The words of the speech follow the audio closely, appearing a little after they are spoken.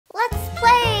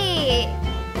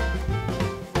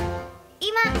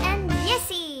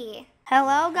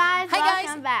Hello guys, Hi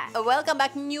welcome guys, back. Welcome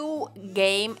back. New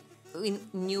game in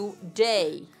new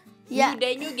day. Yeah. New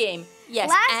day, new game. Yes.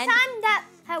 Last and time that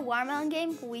had watermelon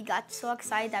game, we got so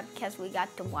excited because we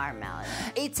got the watermelon.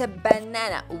 it's a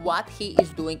banana. What he is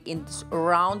doing in this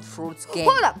round fruits game?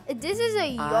 Hold up, this is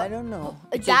a I don't know.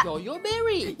 It's that- a yo-yo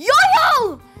berry.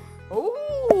 yo-yo.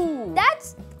 Oh.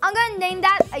 I'm gonna name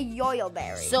that a yo-yo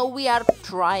berry. So we are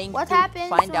trying What to happens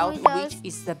find when out we which just-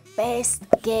 is the best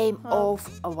game of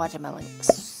a watermelon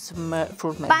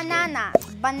fruit melon game. banana,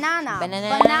 banana, Banana.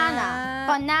 banana,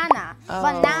 banana, Oh,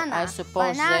 banana. I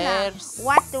suppose banana. there's-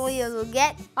 What do you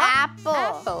get? Apple.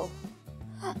 Apple.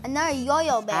 Another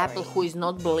yo-yo berry. Apple who is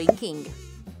not blinking.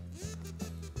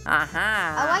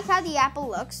 Aha. I like how the apple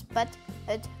looks, but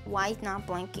why it's not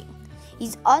blinking?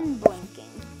 He's unblinking.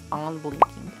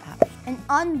 Unblinking apple. An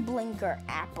unblinker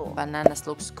apple. Bananas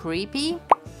looks creepy,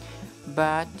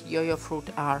 but yo-yo fruit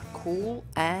are cool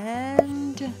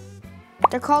and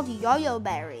They're called yo-yo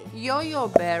berry. yo-yo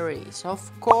berries, of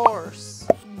course.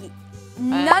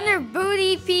 Another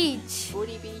booty peach.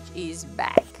 Booty Beach is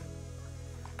back.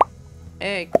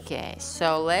 Okay,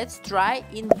 so let's try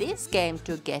in this game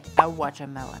to get a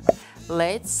watermelon.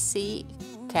 Let's see,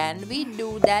 can we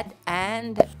do that?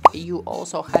 And you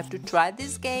also have to try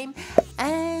this game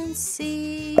and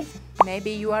see,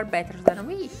 maybe you are better than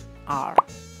we are.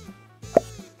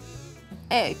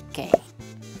 Okay.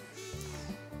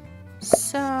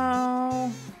 So,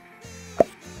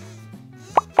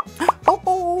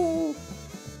 oh,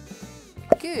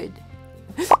 good.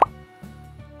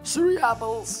 3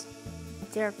 apples.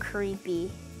 They're creepy.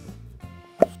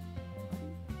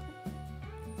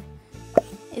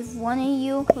 If one of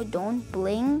you who don't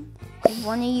blink, if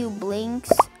one of you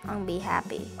blinks, I'll be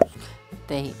happy.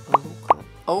 They look.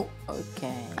 Oh,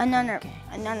 okay. Another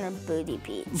booty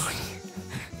peach.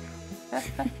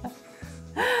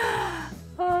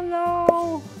 Oh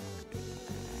no.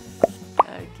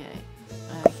 Okay.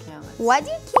 Why do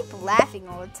you keep laughing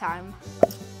all the time?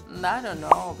 I don't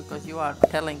know, because you are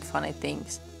telling funny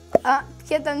things.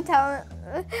 Because I'm telling.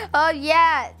 Oh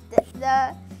yeah,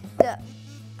 the.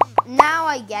 Now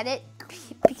I get it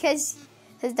because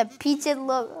the peaches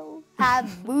look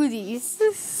have booties.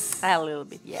 A little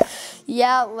bit, yeah.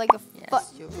 Yeah, like a.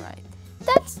 Yes, you're right.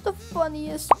 That's the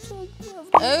funniest joke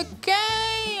ever.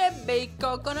 Okay, a big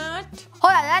coconut.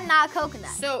 Hold on, that's not a coconut.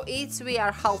 So we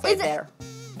are halfway there.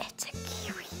 It's a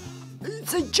kiwi.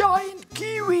 It's a giant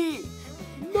kiwi.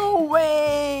 No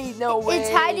way. No way. It's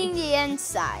hiding the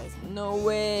inside. No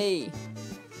way.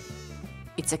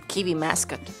 It's a kiwi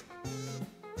mascot.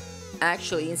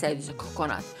 Actually, inside is a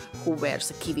coconut who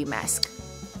wears a kiwi mask.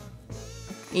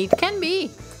 It can be.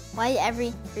 Why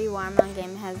every free watermelon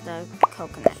game has the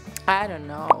coconut? I don't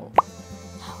know.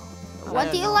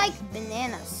 What do you know. like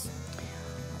bananas?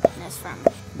 Bananas from?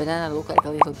 Banana look like a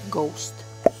little ghost.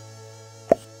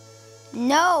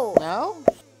 No. No?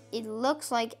 It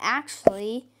looks like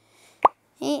actually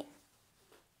you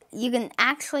can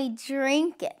actually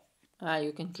drink it.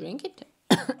 You can drink it.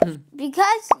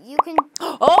 Because you can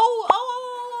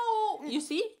Oh! You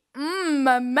see?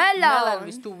 melon. Melon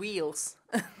with 2 wheels.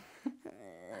 Then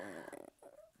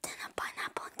a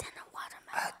pineapple, then a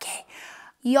watermelon. Okay.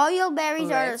 Yo-yo berries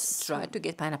Let's try to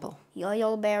get pineapple.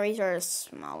 Yo-yo berries are the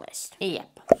smallest.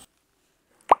 Yep.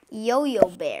 Yo-yo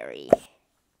berry.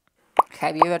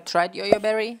 Have you ever tried yo-yo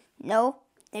berry? No.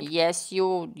 Yes,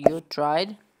 you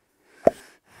tried.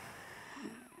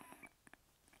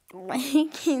 Why you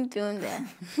keep doing that?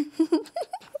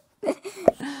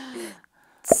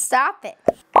 Stop it.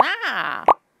 Ah!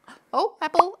 Oh,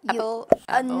 apple.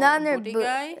 Another booty boo-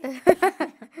 guy.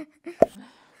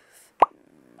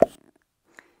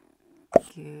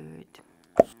 Good.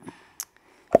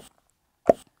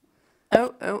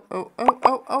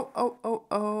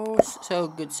 Oh. So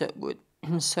good.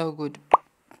 So good.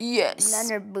 Yes.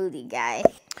 Another booty guy.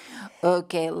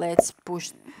 Okay, let's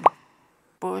push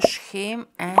him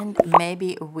and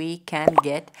maybe we can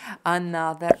get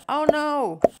another. Oh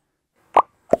no!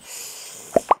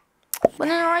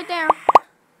 Banana right there.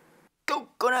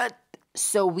 Coconut.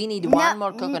 So we need one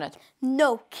more coconut.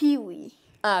 No, kiwi.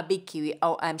 Big kiwi.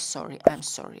 Oh, I'm sorry.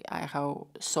 I have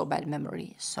so bad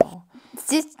memory. So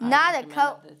It's not a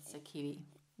That's a kiwi.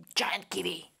 Giant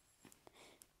kiwi.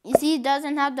 You see, it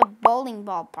doesn't have the bowling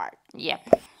ball part.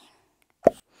 Yep.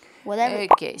 Whatever.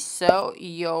 Okay, so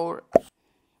your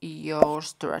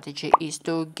strategy is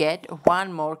to get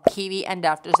one more kiwi, and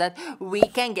after that we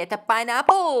can get a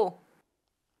pineapple.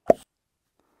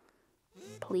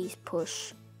 Please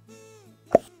push.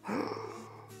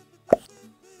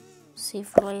 See you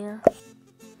for later.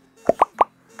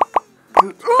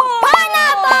 Pineapple!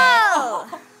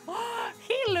 Pineapple!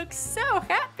 He looks so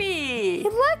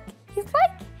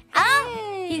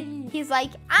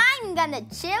like, I'm gonna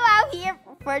chill out here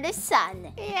for the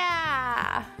sun.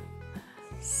 Yeah.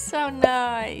 So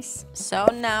nice. So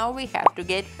now we have to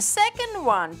get a second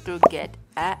one to get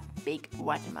a big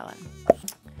watermelon.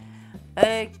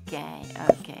 Okay.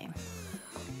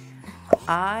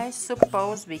 I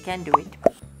suppose we can do it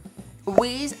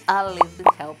with a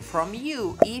little help from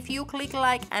you. If you click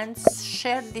like and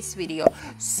share this video,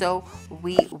 so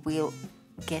we will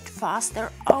get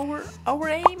faster our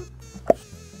aim.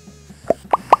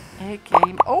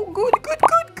 Okay. Oh, good,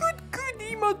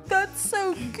 Ima. That's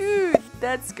so good.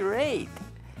 That's great.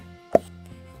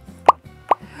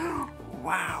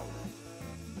 Wow.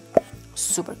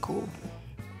 Super cool.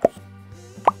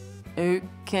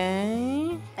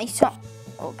 Okay. I saw.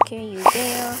 Okay, you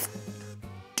there?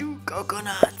 2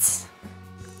 coconuts.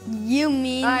 You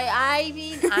mean? I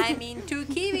mean 2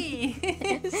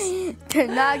 kiwis. They're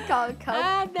not called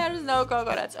coconuts. There's no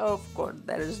coconuts. Of course,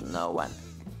 there is no one.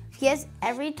 Because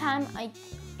every time I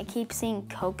keep seeing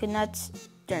coconuts,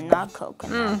 they're not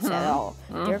coconuts at all.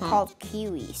 They're called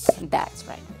kiwis. That's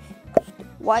right.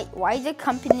 Why the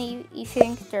company you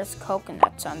think there's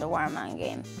coconuts on the watermelon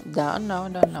game? Don't know.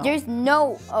 There's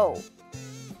no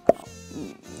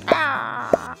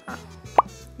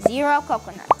zero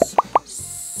coconuts.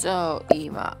 So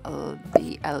Ima,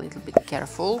 be a little bit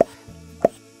careful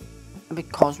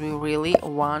because we really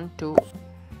want to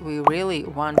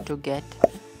get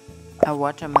a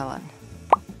watermelon.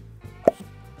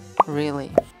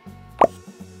 Really,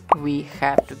 we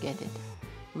have to get it.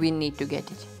 We need to get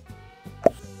it.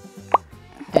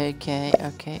 Okay.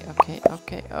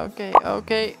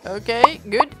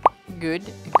 Good.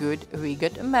 We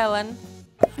got a melon.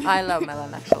 I love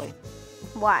melon actually.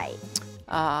 Why?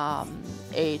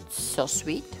 It's so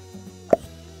sweet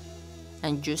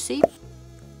and juicy.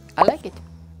 I like it.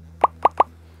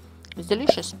 It's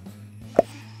delicious.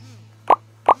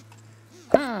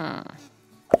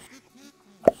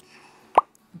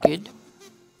 Good.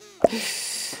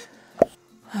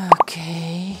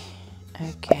 Okay.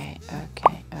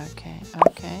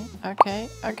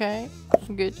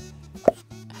 Good.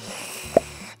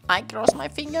 I cross my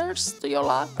fingers to your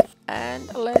luck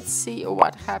and let's see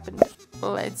what happened.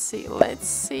 Let's see.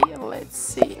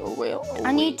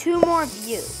 I need 2 more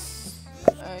views.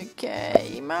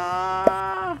 Okay,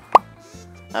 Ma.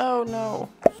 Oh no.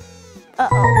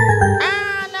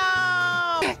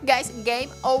 No! Guys,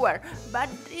 game over. But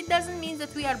it doesn't mean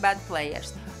that we are bad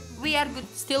players. We are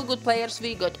still good players.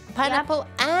 We got pineapple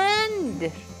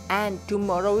and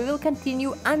tomorrow we will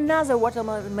continue another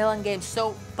watermelon game.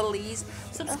 So please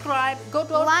subscribe, go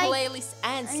to our playlist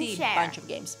and see a bunch of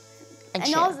games.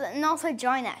 And also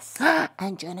join us.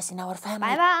 And join us in our family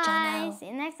Bye-bye. channel. See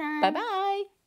you next time. Bye-bye.